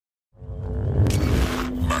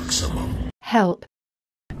maximum. Help.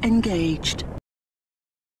 Engaged.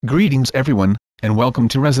 Greetings everyone, and welcome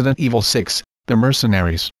to Resident Evil 6, The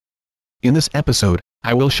Mercenaries. In this episode,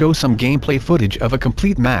 I will show some gameplay footage of a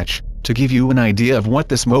complete match, to give you an idea of what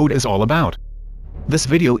this mode is all about. This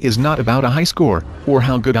video is not about a high score, or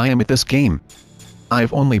how good I am at this game.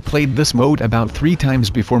 I've only played this mode about 3 times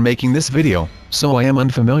before making this video, so I am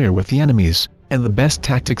unfamiliar with the enemies, and the best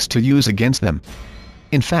tactics to use against them.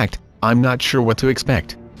 In fact, I'm not sure what to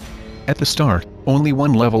expect. At the start, only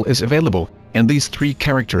one level is available, and these 3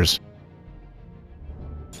 characters.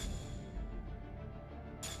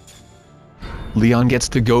 Leon gets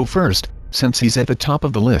to go first, since he's at the top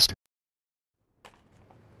of the list.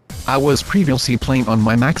 I was previously playing on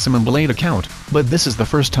my Maximum Blade account, but this is the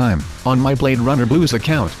first time, on my Blade Runner Blues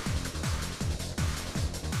account.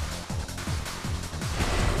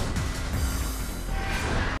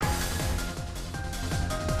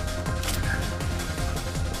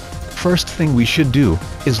 First thing we should do,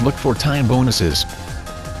 is look for time bonuses.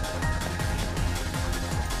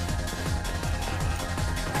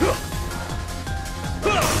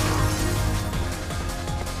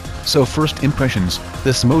 So first impressions,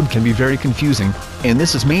 this mode can be very confusing, and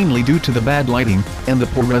this is mainly due to the bad lighting, and the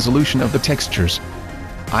poor resolution of the textures.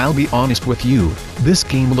 I'll be honest with you, this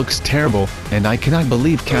game looks terrible, and I cannot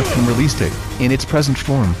believe Capcom released it, in its present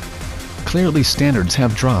form. Clearly standards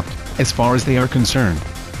have dropped, as far as they are concerned.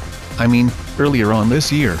 I mean, earlier on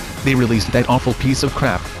this year, they released that awful piece of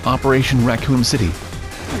crap, Operation Raccoon City.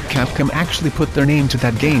 Capcom actually put their name to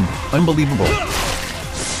that game, unbelievable.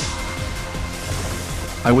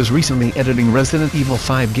 I was recently editing Resident Evil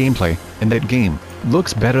 5 gameplay, and that game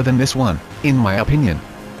looks better than this one, in my opinion.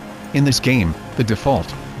 In this game, the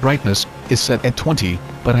default brightness is set at 20,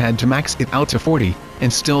 but I had to max it out to 40,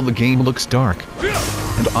 and still the game looks dark.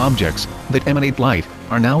 And objects that emanate light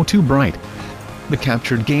are now too bright. The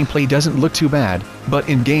captured gameplay doesn't look too bad, but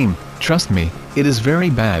in-game, trust me, it is very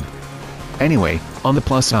bad. Anyway, on the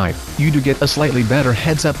plus side, you do get a slightly better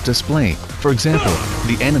heads-up display, for example,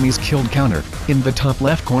 the enemy's killed counter, in the top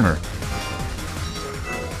left corner.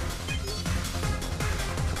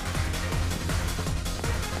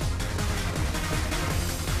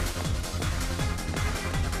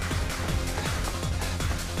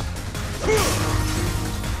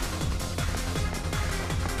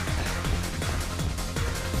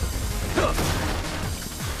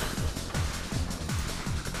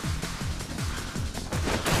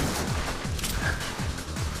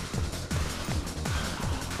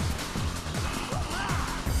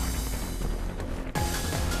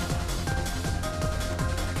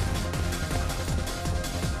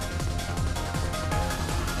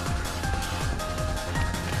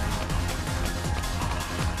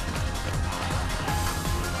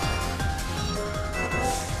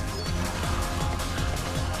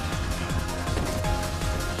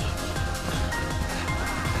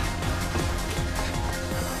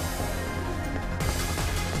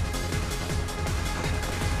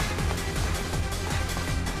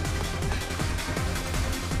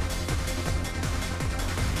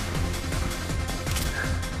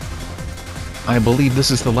 I believe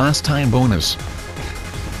this is the last time bonus.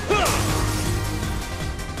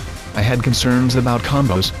 I had concerns about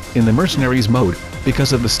combos, in the Mercenaries mode,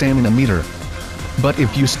 because of the stamina meter. But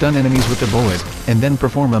if you stun enemies with a bullet, and then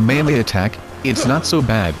perform a melee attack, it's not so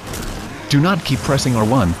bad. Do not keep pressing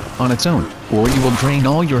R1, on its own, or you will drain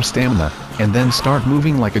all your stamina, and then start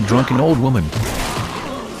moving like a drunken old woman.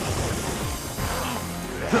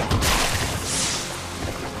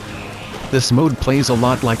 This mode plays a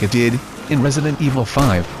lot like it did in Resident Evil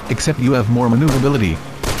 5, except you have more maneuverability.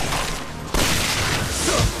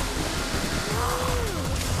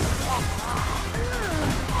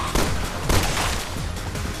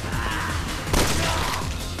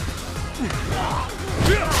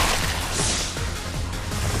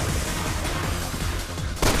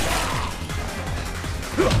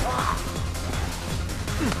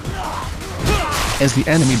 As the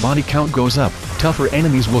enemy body count goes up, tougher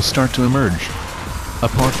enemies will start to emerge.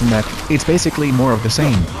 Apart from that, it's basically more of the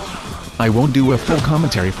same. I won't do a full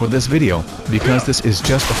commentary for this video, because this is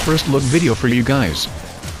just a first look video for you guys.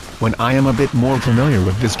 When I am a bit more familiar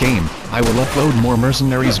with this game, I will upload more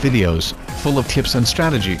Mercenaries videos, full of tips and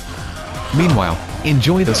strategy. Meanwhile,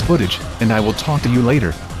 enjoy this footage, and I will talk to you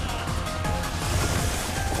later.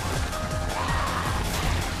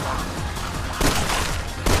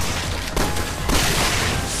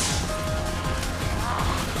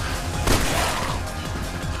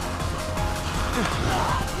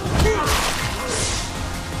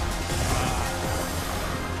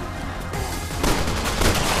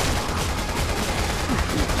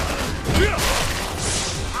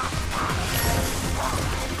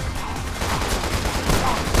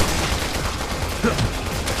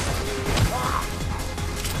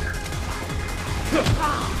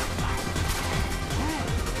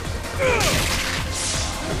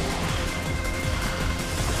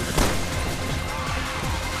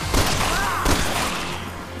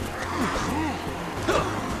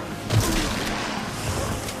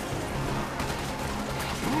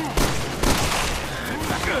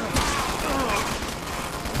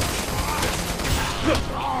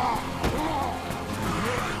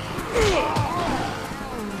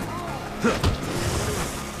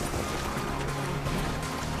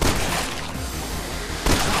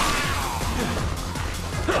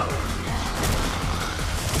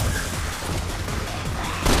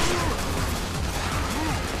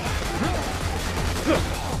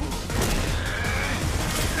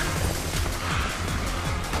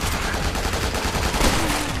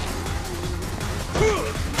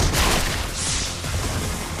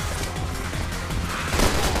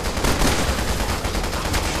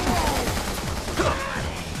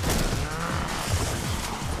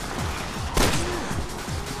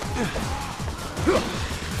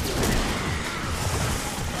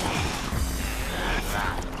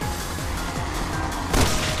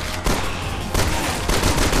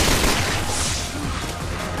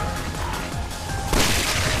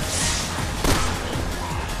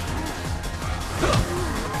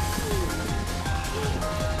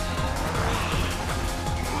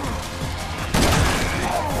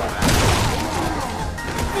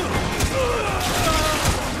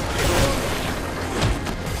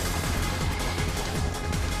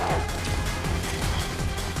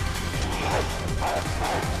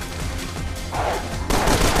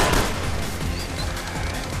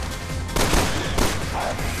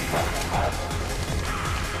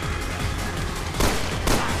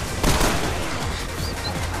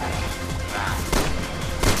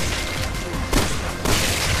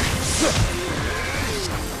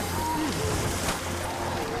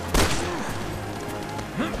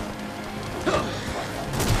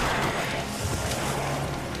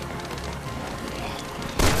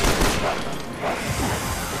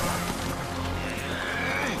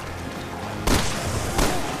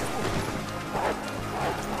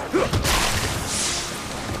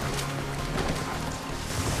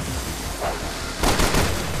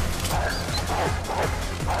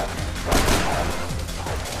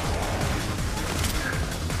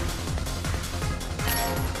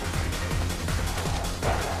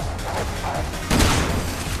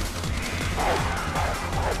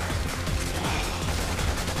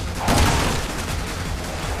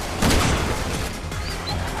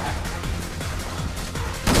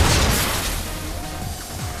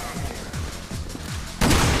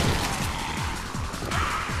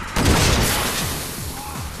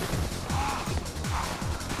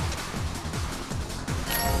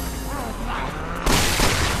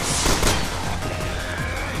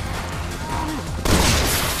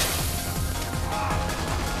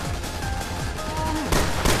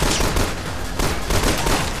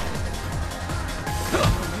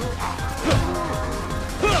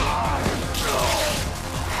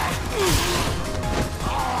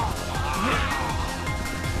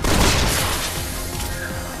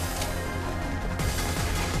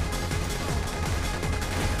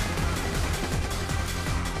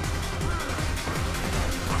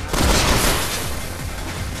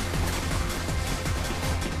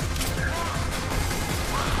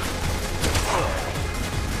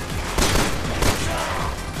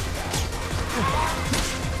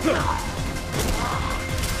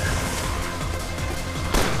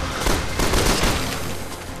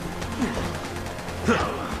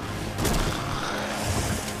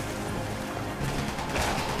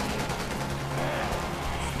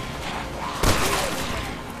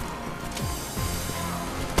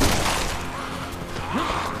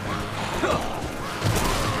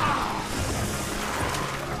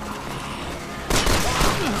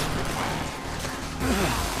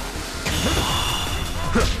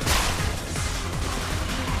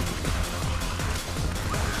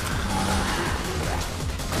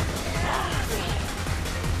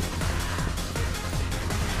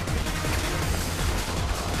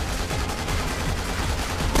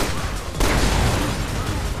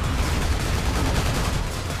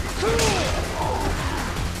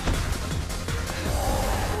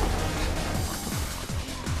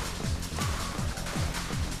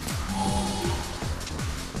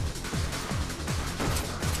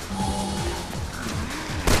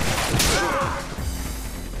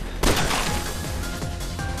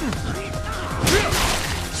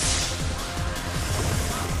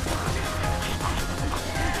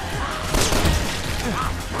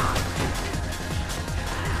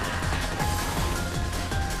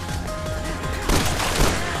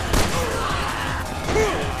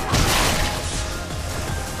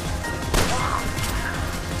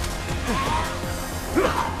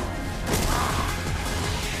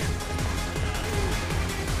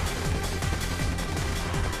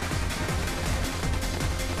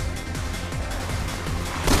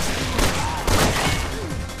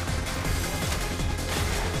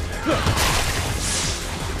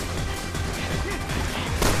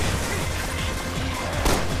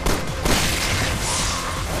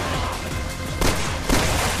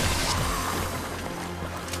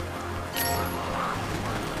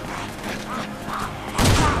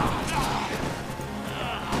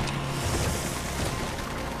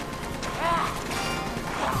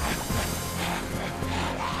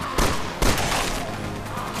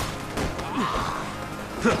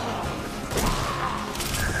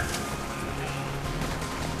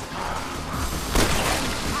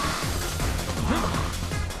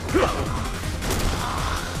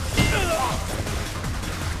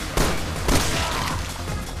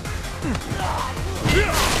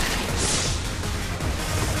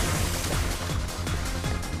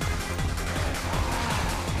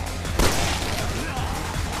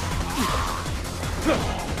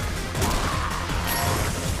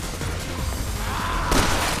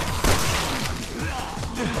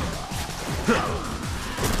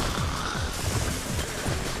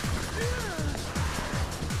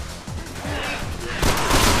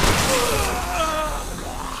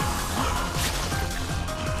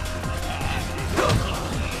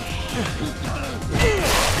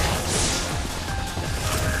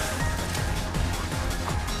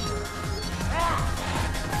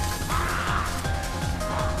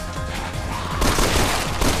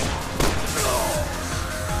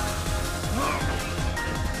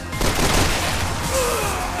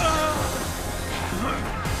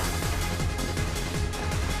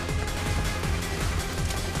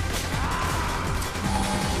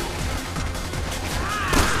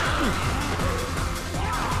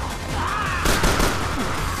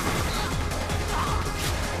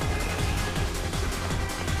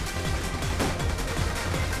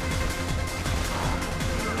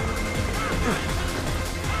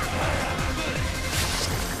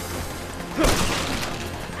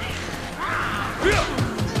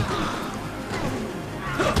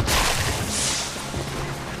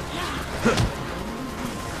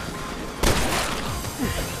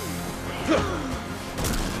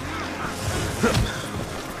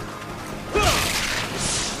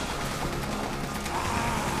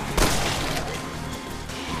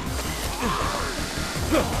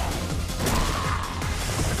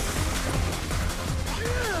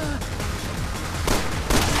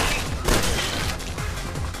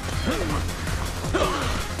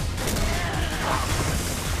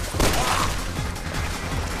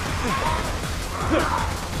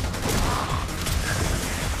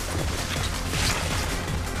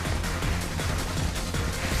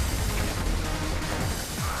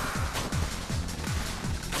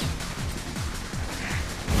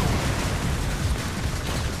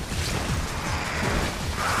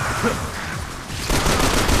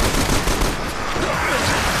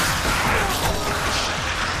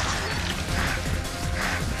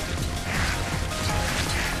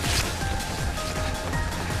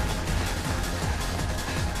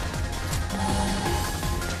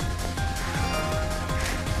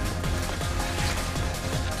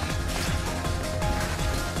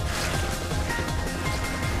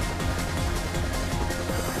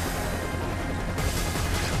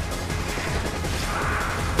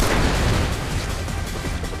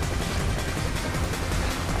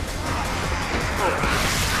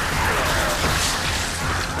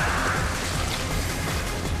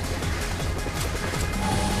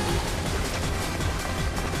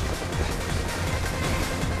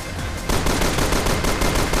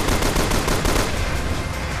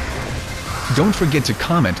 Don't forget to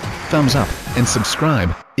comment, thumbs up, and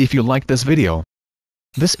subscribe if you like this video.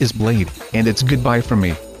 This is Blade, and it's goodbye from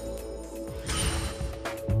me.